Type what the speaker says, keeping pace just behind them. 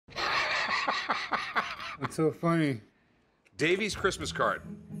What's so funny? Davy's Christmas card.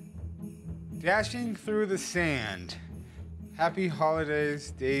 Dashing through the sand. Happy holidays,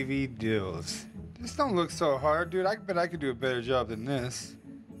 Davy Dills. This don't look so hard, dude. I bet I could do a better job than this.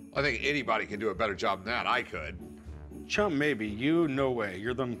 I think anybody can do a better job than that. I could. Chum, maybe. You, no way.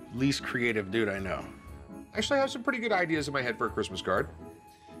 You're the least creative dude I know. Actually, I have some pretty good ideas in my head for a Christmas card.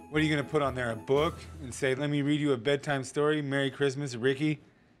 What are you gonna put on there? A book and say, "Let me read you a bedtime story. Merry Christmas, Ricky."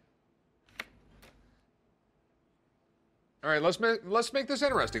 All right, let's make this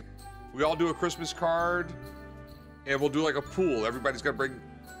interesting. We all do a Christmas card, and we'll do like a pool. Everybody's got to bring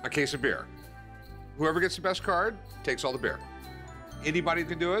a case of beer. Whoever gets the best card takes all the beer. Anybody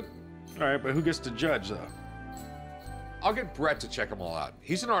can do it. All right, but who gets to judge, though? I'll get Brett to check them all out.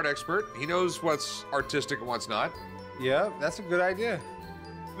 He's an art expert. He knows what's artistic and what's not. Yeah, that's a good idea.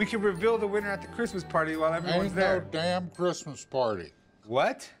 We can reveal the winner at the Christmas party while everyone's Ain't there. no damn Christmas party.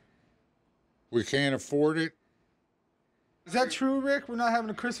 What? We can't afford it. Is that true, Rick? We're not having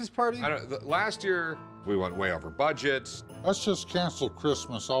a Christmas party? Last year, we went way over budget. Let's just cancel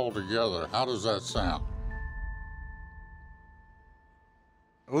Christmas altogether. How does that sound?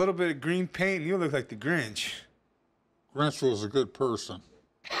 A little bit of green paint and you look like the Grinch. Grinch was a good person.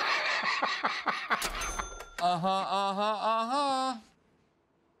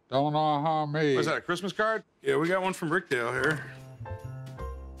 Don't me. Was that a Christmas card? Yeah, we got one from Rickdale here.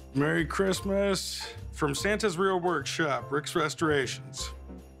 Merry Christmas from Santa's Real Workshop, Rick's Restorations.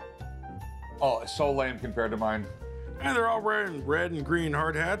 Oh, it's so lame compared to mine. And they're all wearing red and green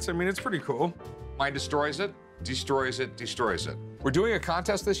hard hats. I mean, it's pretty cool. Mine destroys it, destroys it, destroys it. We're doing a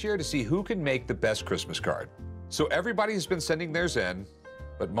contest this year to see who can make the best Christmas card. So everybody has been sending theirs in,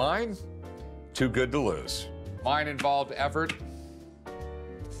 but mine, too good to lose. Mine involved effort,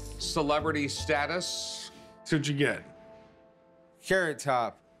 celebrity status. So what'd you get? Carrot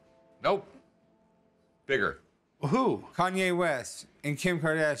Top. Nope. Bigger. Well, who? Kanye West and Kim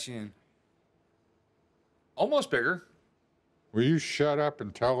Kardashian. Almost bigger. Will you shut up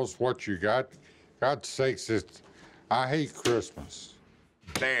and tell us what you got? God's sakes, I hate Christmas.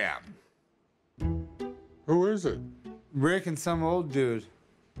 Bam. Who is it? Rick and some old dude.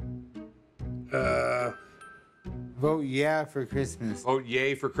 Vote yeah for Christmas. Vote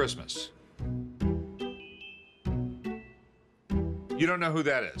yay for Christmas. You don't know who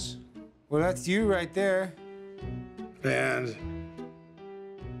that is? Well, that's you right there. And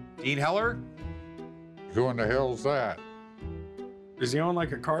Dean Heller? Who in the hell's that? does he own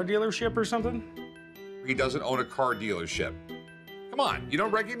like a car dealership or something? He doesn't own a car dealership. Come on, you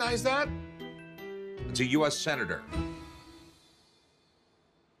don't recognize that? It's a U.S. senator.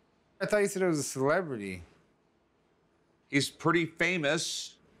 I thought you said it was a celebrity. He's pretty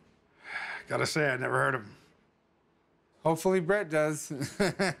famous. Gotta say, I never heard of him. Hopefully Brett does.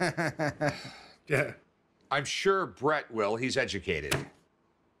 Yeah. I'm sure Brett will. He's educated.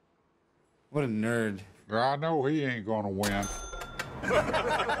 What a nerd. I know he ain't gonna win.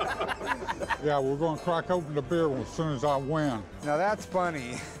 Yeah, we're gonna crack open the beer as soon as I win. Now that's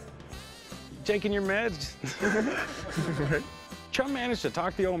funny. Taking your meds? Chum managed to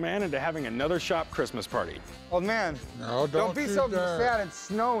talk the old man into having another shop Christmas party. Old man, No, don't be you so dare. sad. It's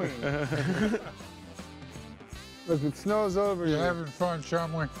snowing. Look, it snows over You you. having fun,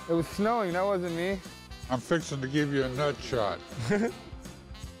 Chumley? It was snowing. That wasn't me. I'm fixing to give you a nut shot.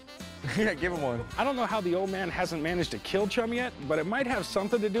 Yeah, give him one. I don't know how the old man hasn't managed to kill Chum yet, but it might have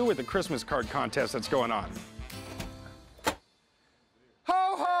something to do with the Christmas card contest that's going on. Ho,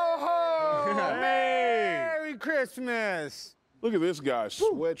 ho, ho! Hey! Merry Christmas! Look at this guy's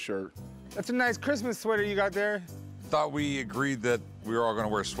sweatshirt. That's a nice Christmas sweater you got there. Thought we agreed that we were all going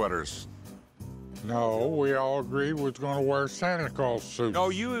to wear sweaters. No, we all agreed we was gonna wear Santa Claus suits. No,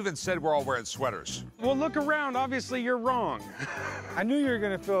 you even said we're all wearing sweaters. Well, look around. Obviously, you're wrong. I knew you were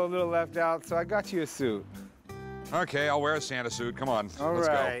gonna feel a little left out, so I got you a suit. Okay, I'll wear a Santa suit. Come on, All let's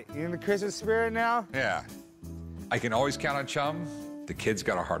right, you in the Christmas spirit now? go. Yeah. I can always count on Chum. The kid's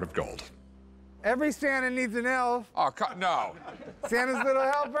got a heart of gold. Every Santa needs an elf. Oh, no. Santa's little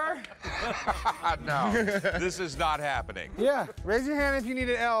helper? No, this is not happening. Yeah, raise your hand if you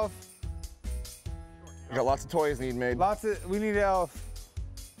need an elf. We got lots of toys need made. We need an elf.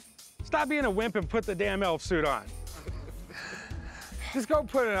 Stop being a wimp and put the damn elf suit on. Just go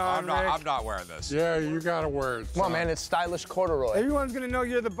put it on, Rick. I'm not wearing this. Yeah, you gotta wear it. Come on, son. man, it's stylish corduroy. Everyone's gonna know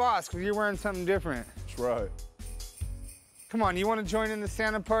you're the boss because you're wearing something different. That's right. Come on, you want to join in the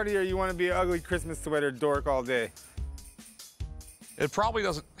Santa party or you want to be an ugly Christmas sweater dork all day? It probably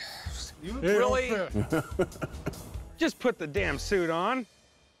doesn't. It don't Really? fit. Just put the damn suit on.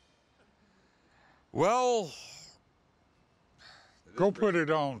 Well, Go put it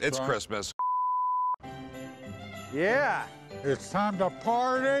on. it's son. Christmas. Yeah. It's time to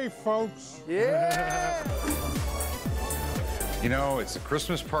party, folks. Yeah. You know, it's a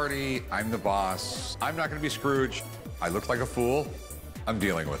Christmas party. I'm the boss. I'm not going to be Scrooge. I look like a fool. I'm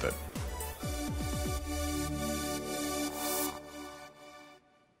dealing with it.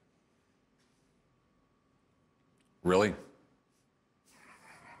 Really?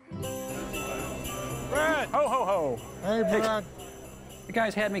 Brad! Ho, ho, ho. Hey, Brad. The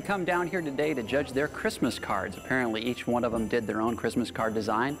guys had me come down here today to judge their Christmas cards. Apparently, each one of them did their own Christmas card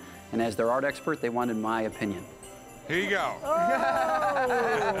design, and as their art expert, they wanted my opinion. Here you go.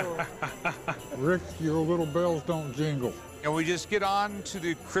 Rick, your little bells don't jingle. And we just get on to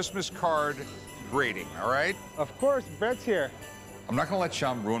the Christmas card grading, all right? Of course, Brett's here. I'm not going to let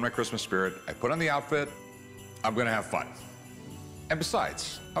Chum ruin my Christmas spirit. I put on the outfit. I'm going to have fun. And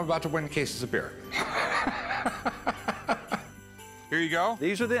besides, I'm about to win cases of beer. Here you go.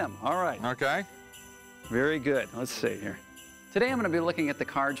 These are them. All right. Okay. Very good. Let's see here. Today, I'm going to be looking at the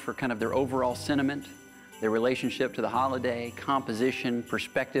cards for kind of their overall sentiment, their relationship to the holiday, composition,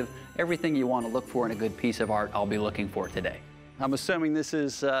 perspective, everything you want to look for in a good piece of art, I'll be looking for today. I'm assuming this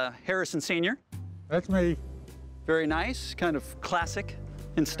is Harrison Sr. That's me. Very nice, kind of classic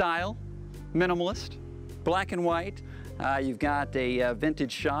in style, minimalist, black and white. You've got a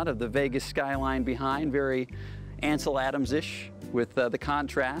vintage shot of the Vegas skyline behind, very Ansel Adams-ish with the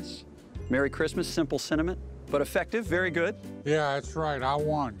contrast. Merry Christmas, simple sentiment, but effective, very good. Yeah, that's right. I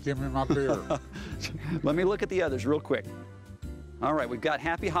won. Give me my beer. Let me look at the others real quick. All right, we've got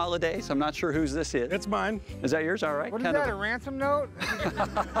Happy Holidays. I'm not sure whose this is. It's mine. Is that yours? All right. What is that, a ransom note?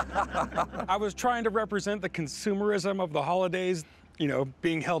 I was trying to represent the consumerism of the holidays, you know,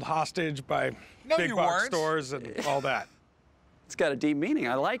 being held hostage by big box stores and all that. It's got a deep meaning.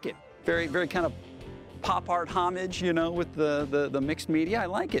 I like it. Very, very kind of pop art homage, you know, with the mixed media. I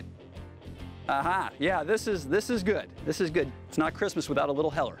like it. Aha. Yeah, this is good. This is good. It's not Christmas without a little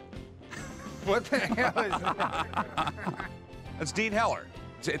Heller. What the hell is that? That's Dean Heller.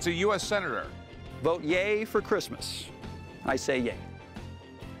 It's a U.S. Senator. Vote yay for Christmas. I say yay.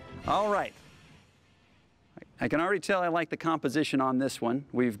 All right. I can already tell I like the composition on this one.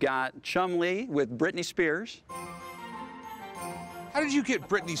 We've got Chum with Britney Spears. How did you get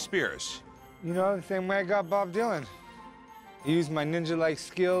Britney Spears? You know, the same way I got Bob Dylan. I used my ninja-like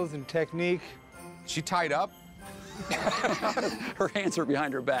skills and technique. She tied up? Her hands are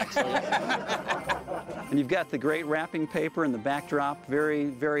behind her back. So. And you've got the great wrapping paper and the backdrop, very,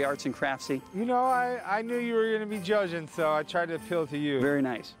 very arts and craftsy. You know, I knew you were going to be judging, so I tried to appeal to you. Very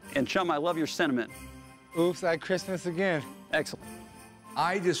nice. And Chum, I love your sentiment. Oops, I Christmas again. Excellent.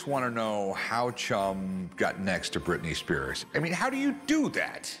 I just want to know how Chum got next to Britney Spears. I mean, how do you do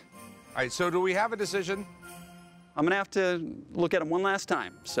that? All right, so do we have a decision? I'm going to have to look at him one last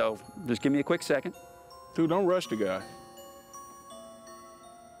time, so just give me a quick second. Dude, don't rush the guy.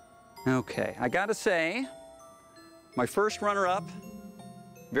 Okay, I got to say, my first runner-up,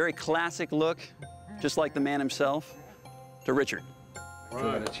 very classic look, just like the man himself, to Richard.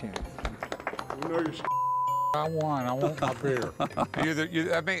 Right. A chance. You know you're I won. I want my beer.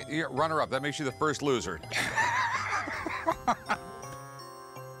 You're runner-up. That makes you the first loser.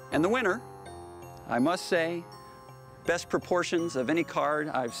 And the winner, I must say, best proportions of any card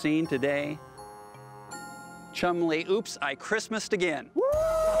I've seen today, Chumley, oops, I Christmased again. Woo!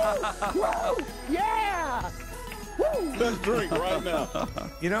 Woo! Yeah! Woo! Let's drink right now.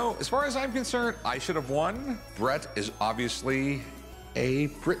 You know, as far as I'm concerned, I should have won. Brett is obviously a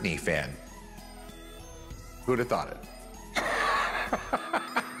Britney fan. Who'd have thought it?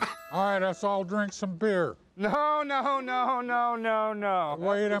 All right, let's all drink some beer. No, no, no, no, no, no.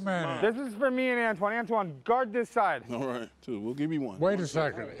 Wait a minute. This is for me and Antoine. Antoine, guard this side. All right, dude, we'll give you one. Wait a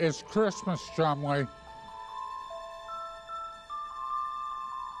second. It's Christmas, Chumley.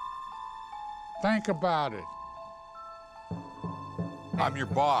 Think about it. I'm your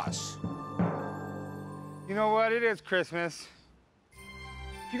boss. You know what? It is Christmas.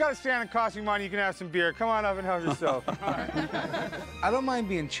 If you got to stand and cost you money, you can have some beer. Come on up and help yourself. I don't mind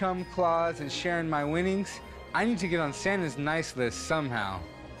being chum claws and sharing my winnings. I need to get on Santa's nice list somehow.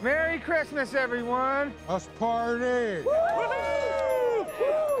 Merry Christmas, everyone. Let's party. Woo-hoo!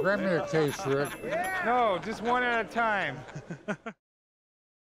 Grab me a case, Rick. No, just one at a time.